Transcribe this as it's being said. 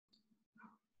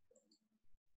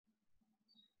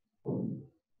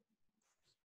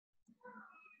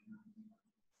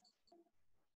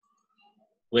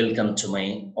Welcome to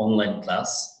my online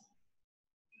class.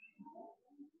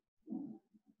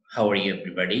 How are you,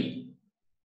 everybody?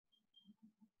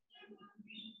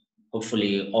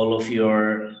 Hopefully, all of you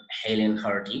are hale and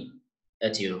hearty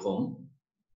at your home.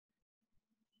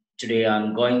 Today,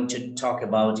 I'm going to talk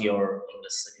about your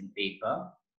English second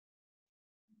paper.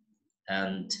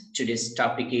 And today's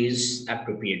topic is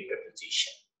appropriate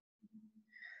preposition.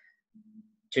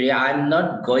 Today, I'm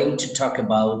not going to talk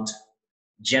about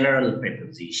general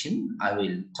preposition. I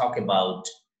will talk about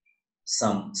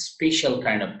some special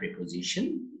kind of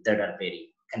preposition that are very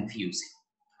confusing.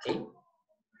 Okay.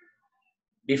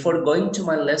 Before going to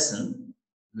my lesson,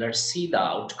 let's see the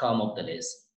outcome of the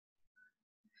lesson.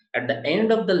 At the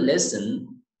end of the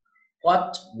lesson,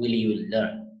 what will you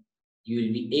learn? You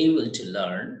will be able to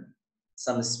learn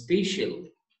some special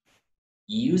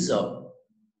use of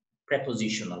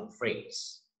prepositional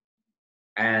phrase,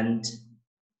 and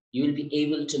you will be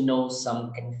able to know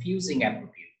some confusing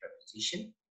appropriate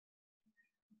preposition.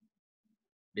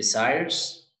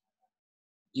 Besides,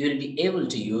 you will be able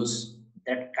to use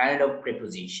that kind of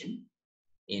preposition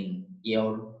in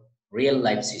your real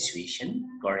life situation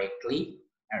correctly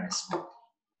and smoothly.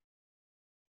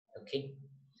 Okay,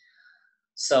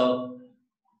 so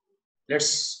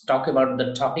let's talk about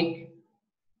the topic.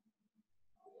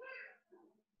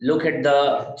 Look at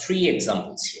the three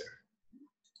examples here.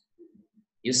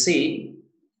 You see,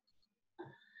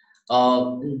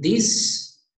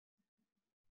 these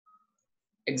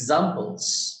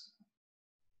examples,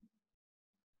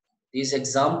 there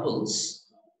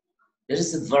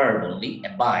is a verb only,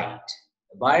 abide.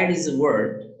 Abide is a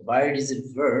word, abide is a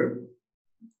verb,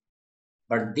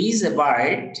 but this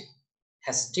abide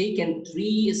has taken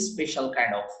three special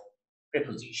kind of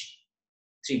preposition,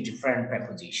 three different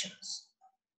prepositions.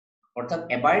 অর্থাৎ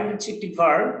abide হচ্ছে একটি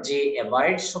verb যে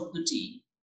abide শব্দটি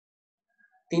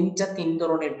তিন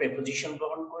ধরনের preposition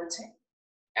গ্রহণ করেছে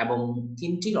এবং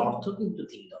তিনটির অর্থ কিন্তু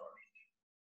তিন ধরনের।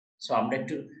 সো আমরা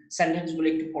একটু সেন্টেন্স গুলো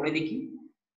একটু পড়ে দেখি।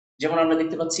 যেমন আমরা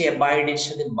দেখতে পাচ্ছি abide এর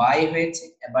সাথে by হয়েছে,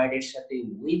 abide এর সাথে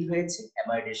with হয়েছে,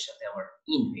 abide এর সাথে আবার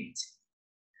in হয়েছে।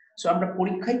 সো আমরা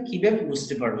পরীক্ষায় কিভাবে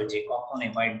বুঝতে পারবো যে কখন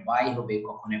abide by হবে,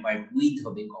 কখন abide with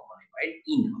হবে, কখন abide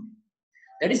in হবে?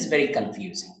 That is very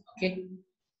confusing, okay?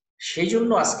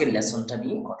 সেজন্য আজকের লেসনটা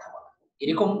নিয়ে কথা বলা।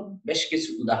 এরকম বেশ কিছু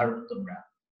উদাহরণ তোমরা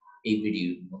এই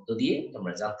ভিডিওর মধ্য দিয়ে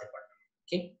তোমরা জানতে পারবে।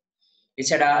 ওকে,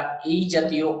 এছাড়া এই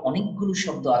জাতীয় অনেকগুলো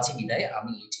শব্দ আছে বিধায়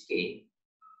আমি এটিকে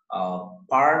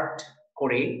পার্ট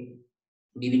করে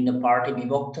বিভিন্ন পার্টে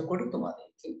বিভক্ত করে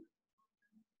তোমাদেরকে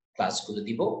ক্লাসগুলো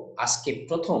দিব। আজকে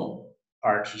প্রথম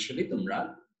পার্ট হিসেবে তোমরা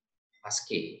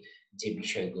আজকে যে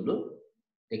বিষয়গুলো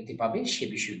দেখতে পাবে সে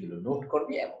বিষয়গুলো নোট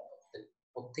করবে এবং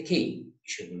প্রত্যেকেই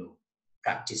বিষয়গুলো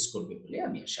প্র্যাকটিস করবে বলে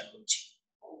আমি আশা করছি।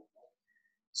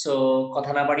 সো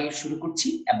কথা না বাড়িয়ে শুরু করছি।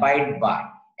 Abide by.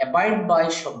 অ্যাবাইড বাই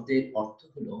শব্দের অর্থ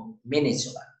হলো মেনে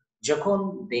চলা। যখন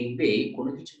দেখবে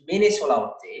কোনো কিছু মেনে চলা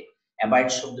অর্থে অ্যাবাইড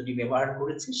শব্দটি ব্যবহার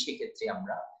করেছে, সেক্ষেত্রে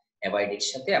আমরা অ্যাবাইড এর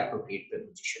সাথে অ্যাপ্রোপ্রিয়েট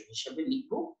প্রিপোজিশন হিসেবে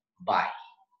লিখব বাই।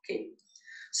 ওকে,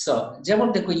 সো যেমন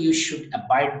দেখো, you should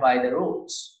abide by the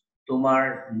rules. তোমার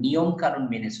নিয়ম কানুন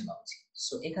মেনে চলা উচিত।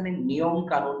 সো এখানে নিয়ম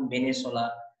কানুন মেনে চলা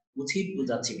উচিত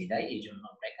বোঝাচ্ছে বিদায় এই জন্য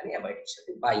আমরা এখানে অ্যাবাইড এর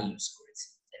সাথে বাই ইউজ করেছি।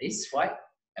 That is Y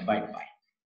abide by.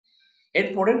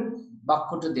 এরপরের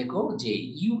বাক্যটা দেখো যে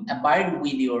you abide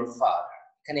with your father.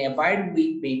 এখানে অ্যাবাইড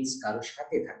উইথ মিন্স কারোর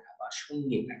সাথে থাকা বা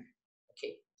সঙ্গে থাকা। ওকে,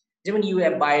 যেমন you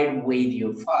abide with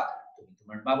your father, তুমি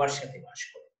তোমার বাবার সাথে বাস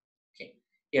করো। ওকে,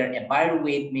 হিয়ার অ্যাবাইড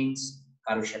উইথ মিন্স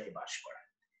কারোর সাথে বাস করা।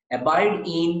 অ্যাবাইড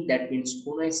ইন, দ্যাট মিন্স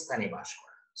কোন স্থানে বাস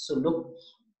করা। So look,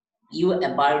 you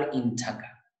abide in Dhaka,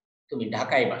 তুমি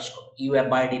ঢাকায় বাস করো। You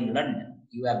abide in London,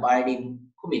 you abide in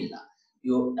Comilla,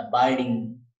 you abide in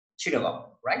Chittagong,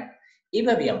 right?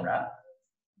 এইভাবে আমরা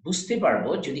বুঝতে পারবো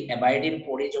যদি অ্যাবাইড এর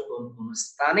পরে যখন কোন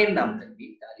স্থানের নাম থাকবে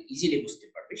তাহলে ইজিলি বুঝতে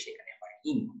পারবে সেখানে অ্যাবাইড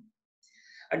ইন।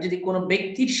 আর যদি কোনো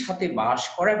ব্যক্তির সাথে বাস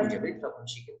করা বোঝাবে তখন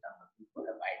সেক্ষেত্রে আমরা বলবো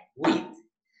অ্যাবাইড উইথ।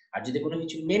 আর যদি কোনো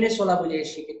কিছু মেনে চলা বোঝায়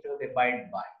সেক্ষেত্রে হবে abide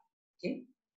by. Okay,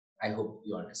 I hope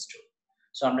you understood.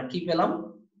 So আমরা কি পেলাম?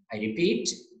 আই রিপিট,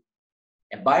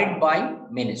 অ্যাবাইড বাই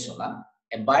মেনে চলা,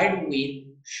 অ্যাবাইড উইথ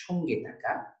সঙ্গে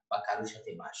থাকা বা কারোর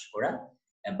সাথে বাস করা,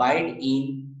 অ্যাবাইড ইন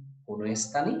কোন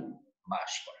স্থানে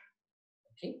বাস করা।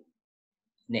 ওকে,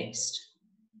 next,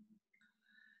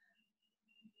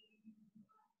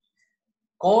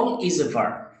 call is a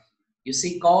verb. You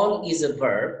see, call is a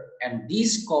verb and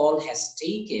this call has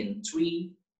taken 3,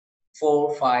 4,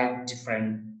 5 different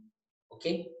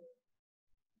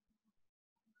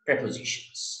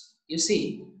prepositions. You see,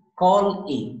 call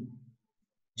in,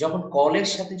 যখন কলের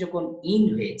সাথে যখন ইন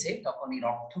হয়েছে তখন এর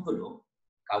অর্থ হলো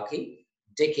কাউকে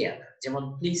ডেকে আনা, যেমন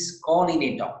please call in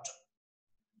a doctor,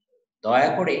 দয়া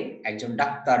করে একজন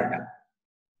ডাক্তার ডাক।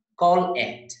 কল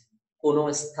এট, কোন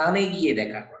স্থানে গিয়ে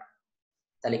দেখা করা।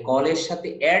 তাহলে কলের সাথে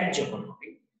এট যখন হবে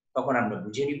তখন আমরা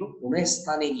বুঝে নিব কোন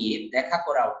স্থানে গিয়ে দেখা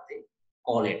করা অর্থে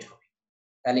কল এট হবে।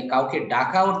 তাহলে কাউকে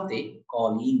ডাকা অর্থে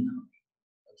কল ইন হবে।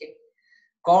 ওকে,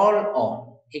 call on,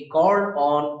 he called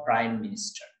on prime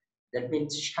minister, that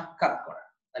means সাক্ষাৎ করা।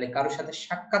 তাহলে কারোর সাথে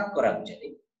সাক্ষাৎ করা বুঝালে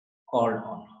কল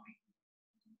অন হবে।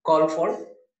 Call for,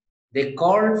 they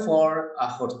call for a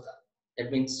hartal, that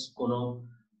means কোনো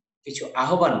কিছু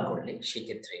আহ্বান করলে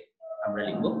সেক্ষেত্রে আমরা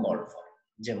লিখবো কল ফর।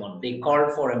 যেমন দে call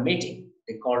for a meeting,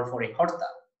 they call for a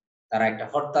হরতাল, তারা একটা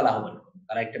হরতাল আহ্বান করলো,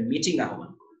 তারা একটা মিটিং আহ্বান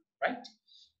করলো, right?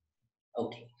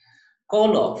 Okay,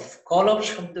 call of, call of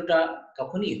শব্দটা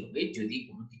তখনই হবে যদি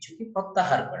কোনো কিছুকে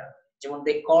প্রত্যাহার করা হয়, যেমন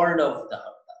দে কল্ড অফ দ্য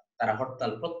হরতাল, তারা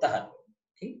হরতাল প্রত্যাহার করলো।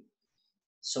 ঠিক,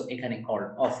 সো এখানে কল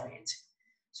অফ হয়েছে।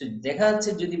 সো দেখা যাচ্ছে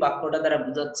যদি বাক্যটা দ্বারা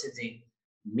বোঝাচ্ছে যে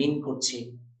মিন করছে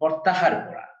প্রত্যাহার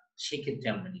করা, সেক্ষেত্রে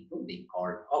আমরা লিখবো দে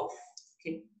called off. Okay,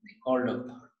 they called off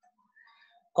the hartal.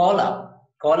 Call up,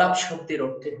 call up শব্দের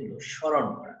অর্থ হলো স্মরণ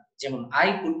করা, যেমন I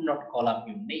could not call up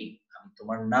your name, আমি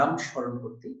তোমার নাম স্মরণ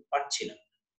করতে পারছিলাম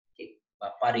বা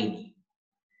পারিনি।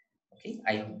 ওকে,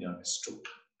 I hope you understood.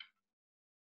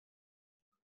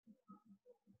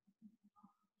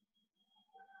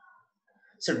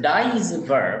 So die is a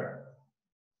verb.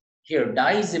 Here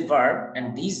die is a verb and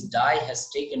this die has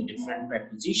taken different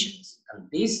prepositions and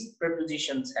these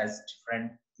prepositions has different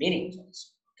meanings also.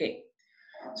 Okay,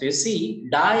 so you see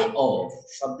die of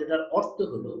শব্দটার অর্থ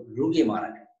হলো রোগে মারা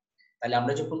যায়। তাহলে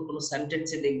আমরা যখন কোনো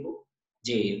সেন্টেন্সে দেখব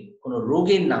যে কোনো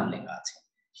রোগের নাম লেখা আছে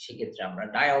সেক্ষেত্রে আমরা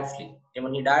ডাই অফ লিখব, যেমন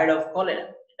he died of cholera,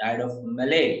 he died of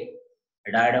malaria, he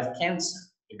died of cancer,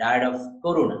 he died of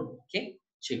corona. Okay,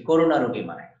 say corona রোগে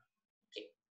মারা গেল। ওকে,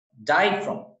 ডাইড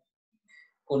ফ্রম,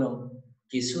 কোনো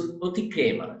কিছুর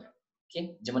প্রতিক্রিয়ায় মারা যায়। ওকে,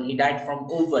 যেমন he died from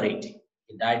over eating,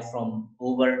 he died from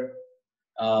over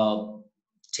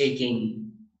taking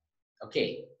okay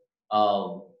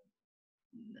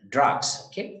drugs.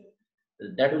 Okay,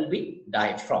 that will be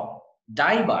die from.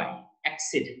 Die by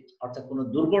accident, অর্থাৎ কোনো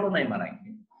দুর্ঘটনায় মারা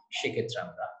গেলে সেক্ষেত্রে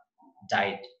আমরা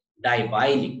die by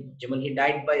লিখব, যেমন he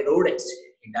died by road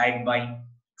accident, he died by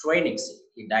train accident,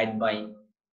 he died by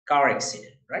car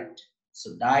accident, right? So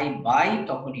die by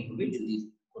তখনই হবে যদি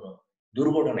কোনো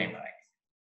দুর্ঘটনায় মারা গেলে।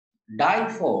 Die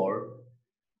for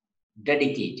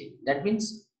dedicated, that means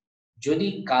যদি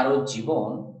কারো জীবন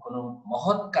কোনো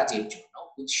মহৎ কাজের জন্য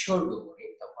উৎসর্গ করে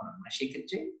তখন আমরা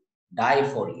সেক্ষেত্রে ডাই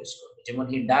ফর ইউজ করব, যেমন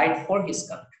he died for his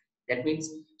country, that means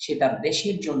সে তার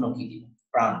দেশের জন্য কি দিল,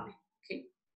 প্রাণ দিল। ওকে,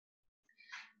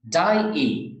 ডাই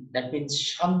ইন, দ্যাট মিন্স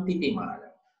শান্তিতে মারা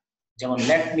যাওয়া, যেমন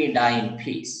let me die in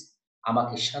peace,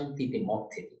 আমাকে শান্তিতে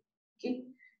মরতে দিন। ওকে,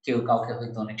 কেউ কাউকে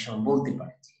হয়তো অনেক সময় বলতে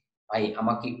পারে যে ভাই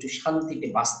আমাকে একটু শান্তিতে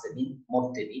বাঁচতে দিন,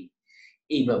 মরতে দিন,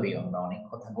 এইভাবে আমরা অনেক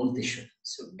কথা বলতে শুনি।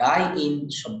 সো ডাই ইন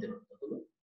শব্দের অর্থ হলো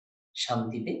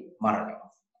শান্তিতে মারা যাওয়া।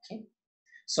 ওকে,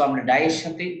 সো আমরা ডাই এর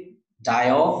সাথে ডাই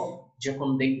অফ যখন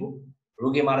দেখব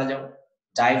রোগে মারা যাওয়া,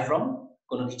 ডাই ফ্রম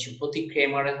কোনো কিছু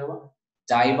প্রতিক্রিয়ায় মারা যাওয়া,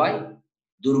 ডাই বাই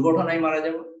দুর্ঘটনায় মারা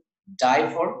যাওয়া, ডাই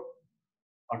ফর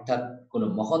অর্থাৎ কোনো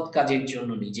মহৎ কাজের জন্য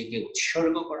নিজেকে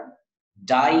উৎসর্গ করা,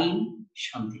 ডাই ইন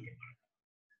শান্তিতে মারা যাওয়া।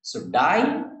 So die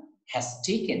has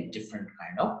taken different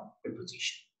kind of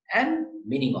preposition and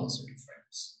meaning also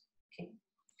different. Okay,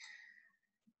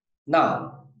 now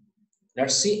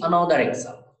let's see another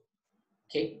example.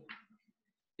 Okay,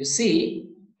 you see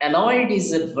annoyed is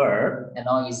a verb,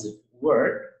 annoy is a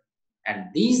word, and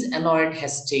this annoyed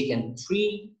has taken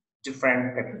three different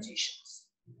prepositions.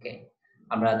 Okay,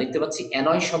 আমরা দেখতে পাচ্ছি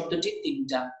annoy শব্দটি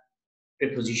তিনটা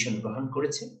preposition গ্রহণ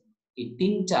করেছে, এই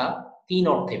তিনটা তিন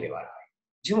অর্থে ব্যবহার হয়।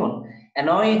 যেমন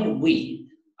annoyed with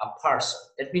a person,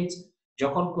 that means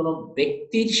যখন কোনো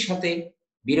ব্যক্তির সাথে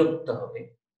বিরক্ত হবে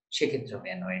সেক্ষেত্রে হবে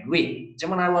annoyed with,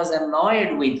 যেমন I was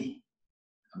annoyed with him,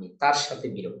 আমি তার সাথে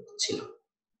বিরক্ত ছিলাম।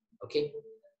 ওকে,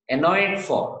 annoyed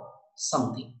for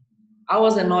something, I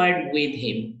was annoyed with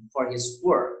him for his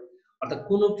work, অর্থাৎ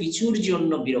কোনো কিছুর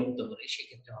জন্য বিরক্ত হলে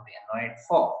সেক্ষেত্রে হবে annoyed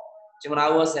for, যেমন I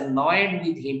was annoyed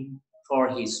with him for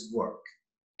his work.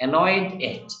 Annoyed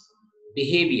at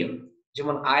behavior,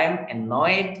 যেমন I am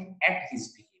annoyed at his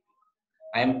behavior,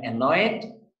 I am annoyed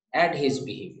at his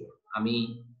behavior, আমি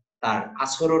তার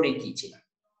আচরণে কি ছিলাম,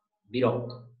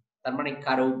 বিরক্ত। তার মানে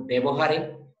কারো ব্যবহারে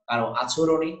কারো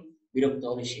আচরণে বিরক্ত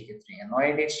হলে সেক্ষেত্রে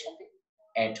annoyed এর সাথে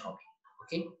at হবে।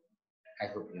 ওকে, I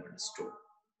hope you understood.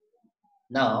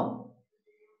 Now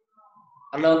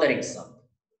another example,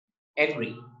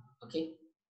 agree. Okay,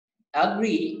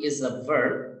 agree is a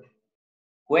verb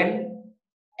when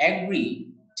agree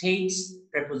takes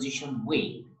preposition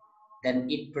with, then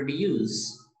it produces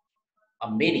a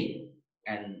meaning,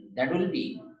 and that will be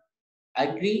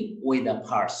agree with a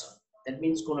person. That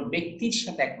means কোনো ব্যক্তির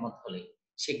সাথে একমত হলে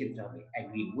সেক্ষেত্রে হবে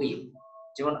agree with।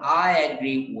 যেমন I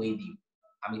agree with you,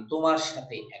 আমি তোমার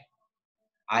সাথে একমত।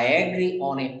 I agree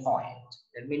on a point,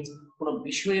 that means কোনো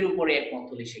বিষয়ের উপরে একমত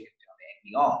হলে সেক্ষেত্রে হবে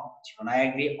agree on। যেমন I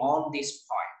agree on this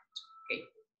point, okay?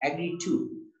 Agree to,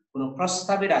 কোনো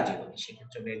প্রস্তাবে রাজি হলে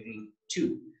সেক্ষেত্রে হবে agree to।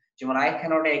 যেমন I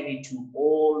cannot agree to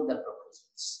all the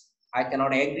proposals, I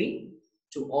cannot agree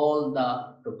to all the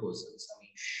proposals, আমি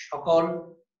সকল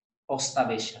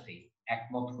প্রস্তাবের সাথে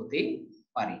একমত হতে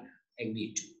পারি না, agree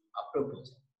to a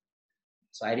proposal।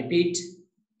 So I repeat,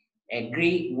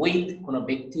 agree with কোনো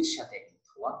ব্যক্তির সাথে একমত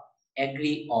হওয়া,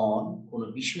 agree on কোনো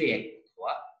বিষয়ে একমত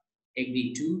হওয়া, agree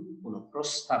to কোনো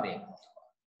প্রস্তাবে একমত হওয়া।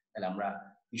 তাহলে আমরা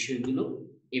বিষয়গুলো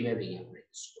এভাবেই আমরা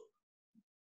ইউজ করব।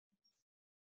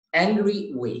 angry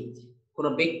with কোনো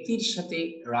ব্যক্তির সাথে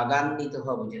রাগান্বিত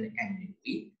হওয়া বোঝালে angry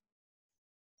with,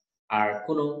 আর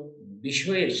কোনো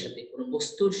বিষয়ের সাথে কোনো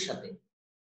বস্তুর সাথে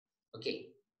ওকে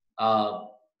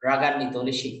রাগান্বিত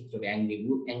হলে সেক্ষেত্রে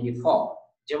angry for।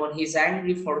 যেমন he is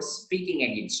angry for speaking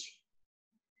against him,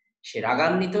 সে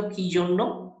রাগান্বিত কি জন্য?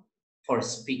 for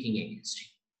speaking against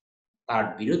him, তার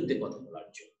বিরুদ্ধে কথা বলার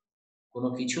জন্য। কোনো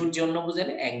কিছুর জন্য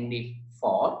বোঝালে angry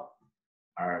for,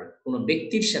 আর কোনো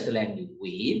ব্যক্তির সাথে angry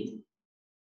with,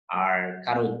 আর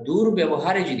কারো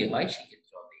দুর্ব্যবহারে যদি হয়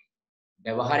সেক্ষেত্রে হবে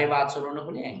ব্যবহারে বা আচরণে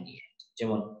হলে angry at।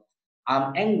 যেমন I'm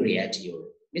angry at your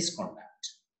misconduct।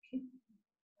 Okay?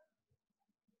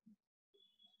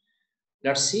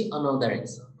 Let's see another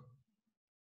example.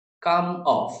 Come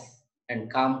off and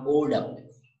come off,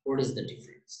 what is the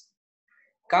difference?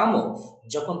 Come off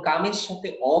যখন কামের সাথে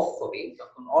অফ হবে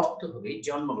তখন অর্থ হবে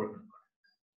জন্মগ্রহণ করা।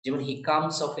 যেমন he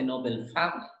comes of a noble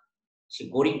family, সে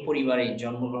গরিব পরিবারে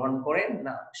জন্মগ্রহণ করেন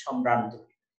না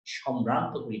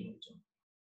সম্ভ্রান্ত পরিবারে জন্ম।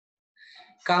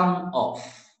 Come off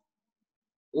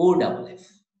OFF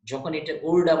যখন এটা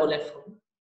OFF হবে,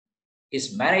 his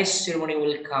marriage ceremony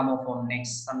will come off on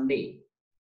next Sunday,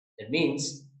 that means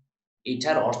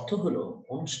এটার অর্থ হলো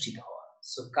অনুষ্ঠিত হওয়া।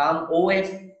 So come off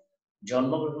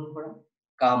জন্মগ্রহণ করা,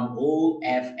 come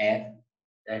OFF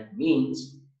that means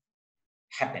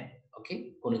happen, okay?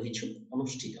 কোনো কিছু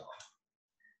অনুষ্ঠিত হওয়া।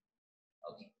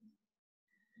 Okay.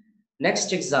 Next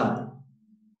example.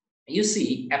 You see,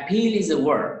 appeal is a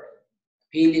word.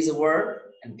 Appeal is a word,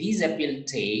 and this appeal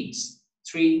takes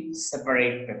three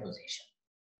separate prepositions.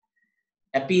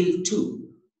 Appeal to,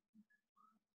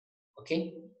 okay?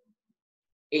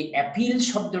 এই appeal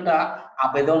শব্দটা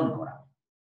আবেদন করা,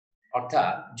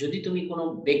 অর্থাৎ যদি তুমি কোনো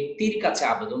ব্যক্তির কাছে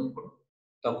আবেদন করো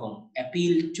তখন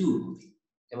appeal to হবে।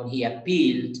 যেমন he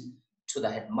appealed to the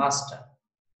headmaster।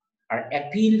 R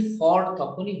appeal for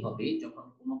তখনই হবে যখন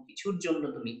কোনো কিছুর জন্য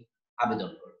তুমি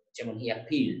আবেদন করো। যেমন he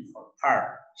appealed for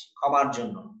pardon, ক্ষমার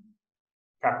জন্য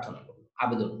প্রার্থনা করো,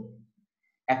 আবেদন।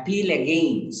 appeal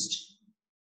against,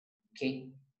 okay,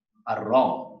 a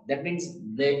wrong, that means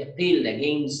they appealed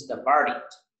against the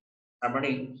verdict, তার মানে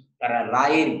তারা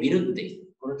রায়ের বিরুদ্ধে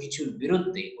কোনো কিছুর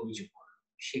বিরুদ্ধে অভিযোগ করে,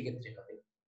 সেক্ষেত্রে হবে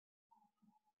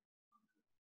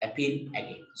appeal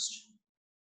against।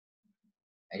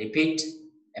 I repeat,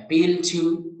 appeal to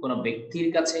কোনো ব্যক্তির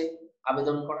কাছে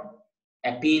আবেদন করা,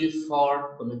 appeal for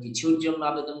কোনো কিছুর জন্য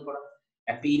আবেদন করা,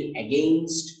 appeal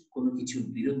against কোনো কিছুর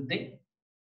বিরুদ্ধে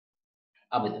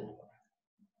আবেদন করা।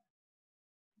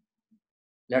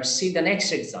 Let's see the next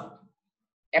example.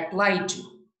 Apply to,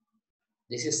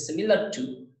 this is similar to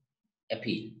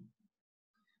appeal।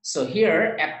 So here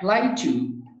apply to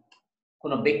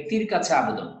কোনো ব্যক্তির কাছে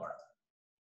আবেদন করা,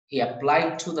 he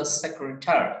applied to the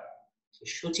secretary,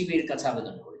 সচিবের কাছে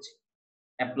আবেদন করেছে।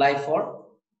 apply for,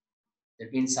 that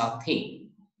means a thing,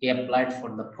 he applied for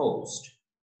the post,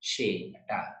 সে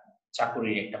একটা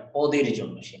চাকরির একটা পদের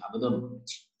জন্য সে আবেদন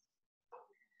করেছে।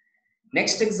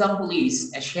 Next example is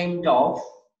ashamed of,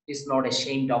 is not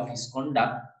ashamed of his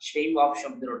conduct। shame of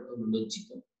শব্দের অর্থ হলো লজ্জিত,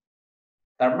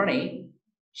 তার মানে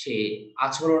সে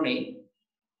আচরণে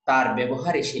তার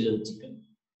ব্যবহারে সে লজ্জিত।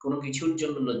 কোনো কিছুর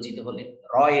জন্য লজ্জিত হলে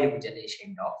রয়ের বুঝালে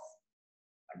ashamed of,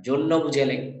 আর জন্য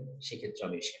বুঝালে সেক্ষেত্রে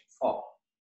হবে ashamed for।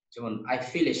 যেমন I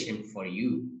feel ashamed for you,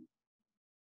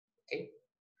 okay?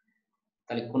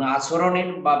 তাহলে কোনো আচরণের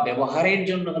বা ব্যবহারের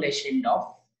জন্য হলে ashamed of,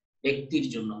 ব্যক্তির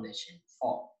জন্য হলে ashamed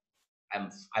for।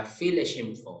 I feel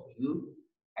ashamed for you,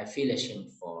 I feel ashamed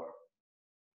for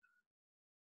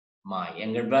my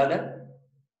younger brother,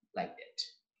 like that।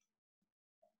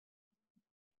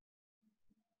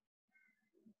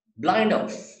 Blind of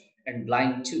and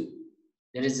blind to,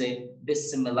 there is a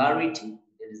dissimilarity,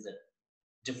 there is a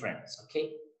difference, okay?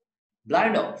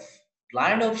 Blind of,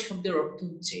 blind of শব্দের অর্থ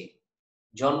হচ্ছে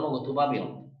জন্মগতভাবে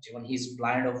অন্ধ, যেমন he is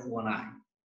blind of one eye.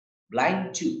 Blind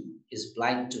to is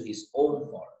blind to his own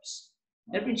faults.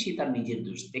 That means সে তার নিজের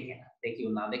দোষ দেখে না, দেখেও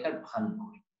না দেখার ভান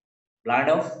করে। Blind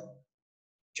of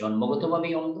জন্মগতভাবে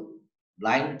অন্ধ,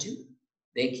 blind to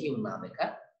দেখেও না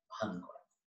দেখার ভান করা।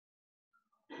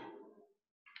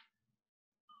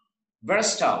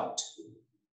 Burst out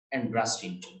and burst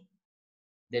into.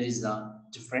 There is a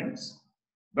difference.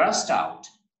 Burst out.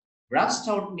 Burst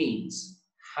out means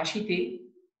হাসিতে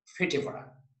ফেটে পড়া।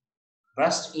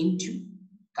 Burst into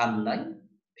কান্নায়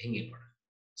ভেঙে পড়া।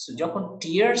 সো যখন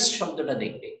tears শব্দটা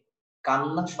দেখবে,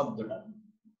 কান্না শব্দটা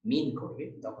মিন করবে,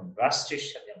 তখন burst এর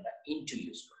সাথে আমরা into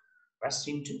ইউজ করব। Burst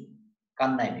into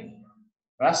কান্নায় ভেঙে পড়া।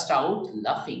 Burst out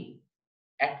laughing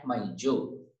at my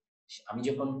joke. আমি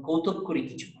যখন কৌতুক করে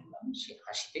কিছু বললাম, সে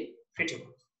হাসিতে ফেটে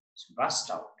পড়ল। So burst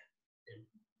out.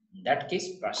 In that case,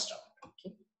 burst out.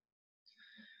 Okay.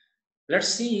 Let's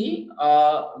see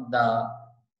the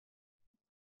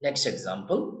next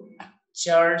example.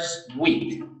 Charged with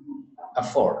a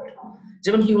fault.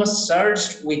 যেমন he was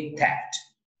charged with theft.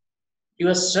 He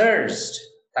was charged,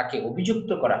 তাকে অভিযুক্ত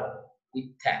করা হলো with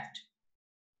theft.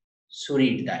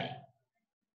 চুরির দায়।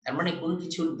 তার মানে কোনো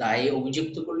কিছুর দায়ে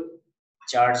অভিযুক্ত করলে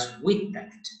charged with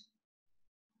theft.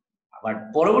 আবার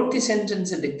পরবর্তী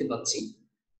সেন্টেন্সে দেখতে পাচ্ছি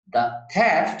the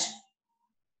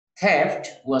theft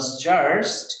was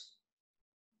charged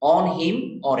on him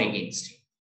or against him.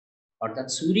 অর্থাৎ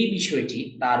চুরি বিষয়টি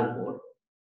তার উপর,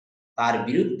 তার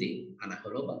বিরুদ্ধে আনা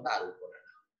হলো বা তার উপর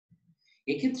আনা হলো।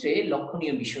 এক্ষেত্রে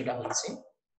লক্ষণীয় বিষয়টা হচ্ছে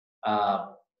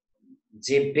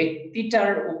যে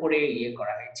ব্যক্তিটার উপরে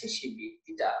করা হয়েছে, সেই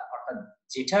ব্যক্তিটা অর্থাৎ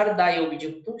যেটার দায়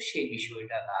অভিযুক্ত সেই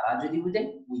বিষয়টা দ্বারা যদি বুঝেন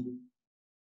with,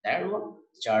 that one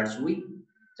charged with.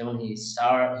 যেমন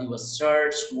he was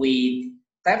charged with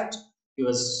theft, he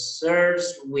was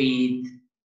charged with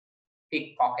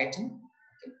pickpocketing,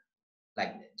 okay,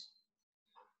 like that.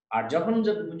 আর যখন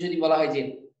যদি বলা হয় যে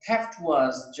theft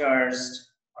was charged,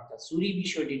 অর্থাৎ চুরি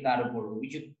বিষয়টি তার উপর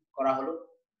অভিযোগ করা হলো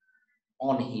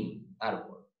on him, তার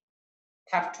উপর।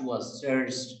 Theft was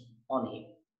charged on him,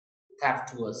 theft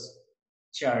was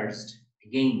charged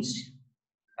against,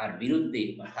 তার বিরুদ্ধে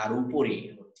বা তার উপরে।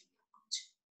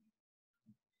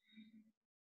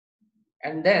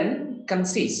 And then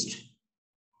consist.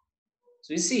 So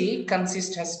you see,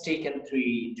 consist has taken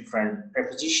three different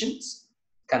prepositions: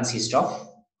 consist of,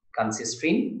 consist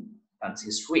in,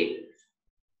 consist with.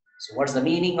 So what's the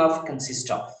meaning of consist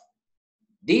of?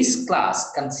 This class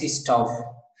consists of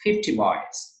 50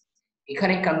 boys.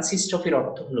 এখানে consist of এর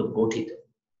অর্থ হলো গঠিত।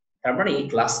 তার মানে এই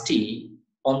ক্লাসটি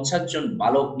 50 জন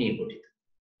বালক নিয়ে গঠিত।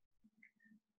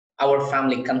 Our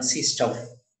family consists of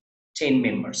 10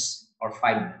 members or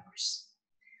 5 members.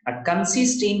 R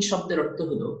consist in শব্দের অর্থ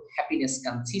হলো happiness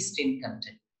consists in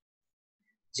content.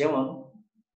 যেমন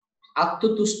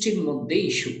আত্মতুষ্টির মধ্যেই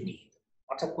সুখ নিহিত,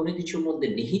 অর্থাৎ কোনো কিছুর মধ্যে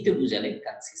নিহিত বুঝালে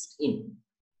consist in.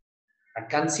 R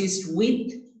consist with,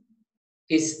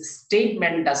 his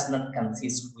statement does not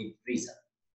consist with reason.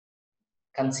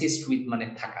 Consist with মানে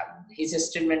থাকা, his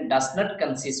statement does not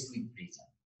consist with reason,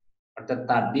 অর্থাৎ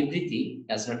তার বিবৃতি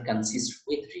does not consist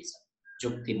with reason,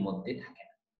 যুক্তির মধ্যে থাকে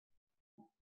না।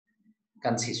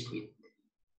 consist with,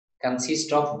 consist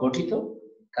of গঠিত,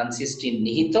 consist in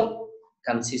নিহিত,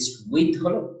 consist with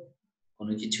হলো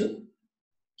কোনো কিছু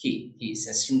কি, his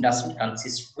statement does not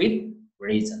consist with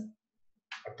reason,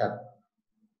 অর্থাৎ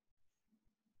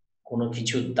কোনো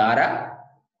কিছু দ্বারা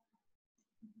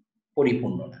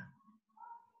পরিপূর্ণ না।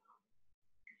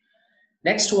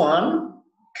 Next one,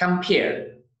 compare.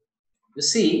 You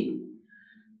see,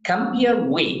 compare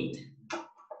with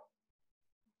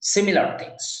similar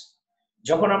things.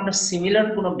 যখন আমরা সিমিলার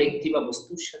কোনো ব্যক্তি বা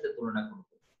বস্তুর সাথে তুলনা করব,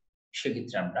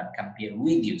 সেক্ষেত্রে আমরা compare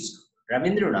with ইউজ করব।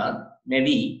 Rabindranath may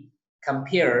be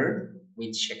compared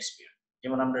with Shakespeare.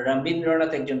 যেমন আমরা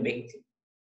রবীন্দ্রনাথ একজন ব্যক্তি,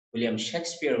 উইলিয়াম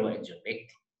শেক্সপিয়ারও একজন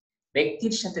ব্যক্তি,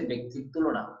 ব্যক্তির সাথে ব্যক্তির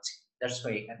তুলনা হচ্ছে। That's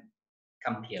why এখানে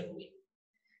compare with.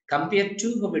 Compare to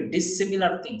হবে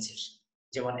dissimilar things এর সাথে,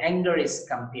 যেমন anger is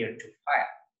compared to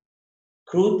fire.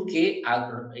 ক্রোধকে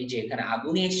এই যে এখানে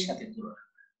আগুনের সাথে তুলনা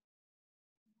করা।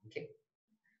 Okay?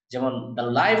 যেমন the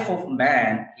life of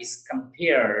man is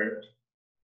compared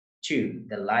to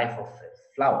the life of a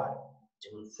flower.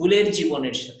 যেমন ফুলের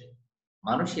জীবনের সাথে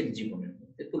মানুষের জীবনের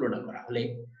মধ্যে তুলনা করা হলে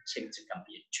সেক্ষেত্রে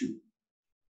compare to.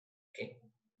 Okay?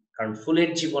 কারণ ফুলের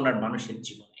জীবন আর মানুষের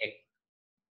জীবন এক।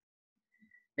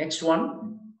 Next one,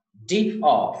 deep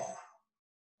of.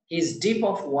 He is deep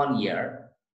of 1 year.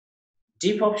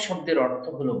 Deep of শব্দের অর্থ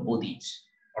হলো বধির,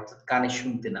 অর্থাৎ কানে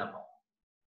শুনতে না পাওয়া।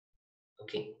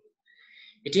 ওকে,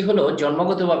 এটি হলো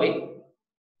জন্মগতভাবে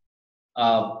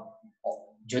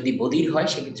যদি বদির হয়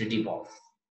সেক্ষেত্রে ডিপ অফ।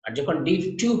 আর যখন ডিপ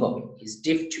টু হবে, is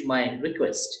deep to my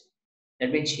request, that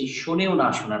means সে শোনেও না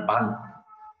শোনার ভান,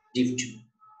 deep two.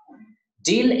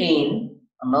 Deal in,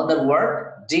 another word,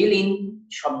 deal in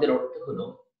শব্দের অর্থ হলো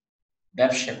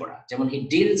ব্যবসা করা। যেমন he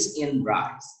deals in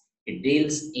rice, he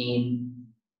deals in,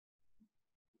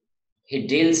 he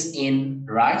deals in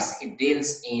rice, he deals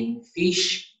in fish,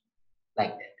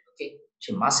 like that. Okay,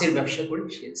 সে মাছের ব্যবসা করে,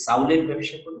 সে চাউলের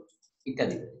ব্যবসা করে,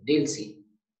 ইত্যাদি। deals in,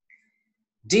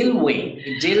 deal with,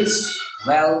 he deals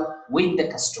well with the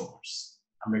customers।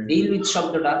 আমরা deal with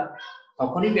শব্দটা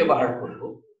তখনই ব্যবহার করব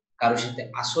কারোর সাথে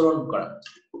আচরণ করা।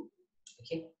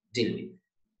 ওকে, deal with।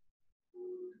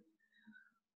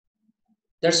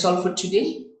 That's all for today.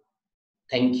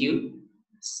 Thank you.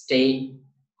 Stay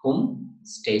home,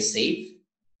 stay safe.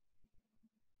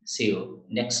 See you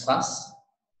next class.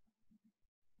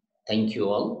 Thank you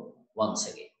all once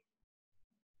again.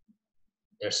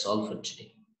 That's all for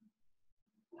today.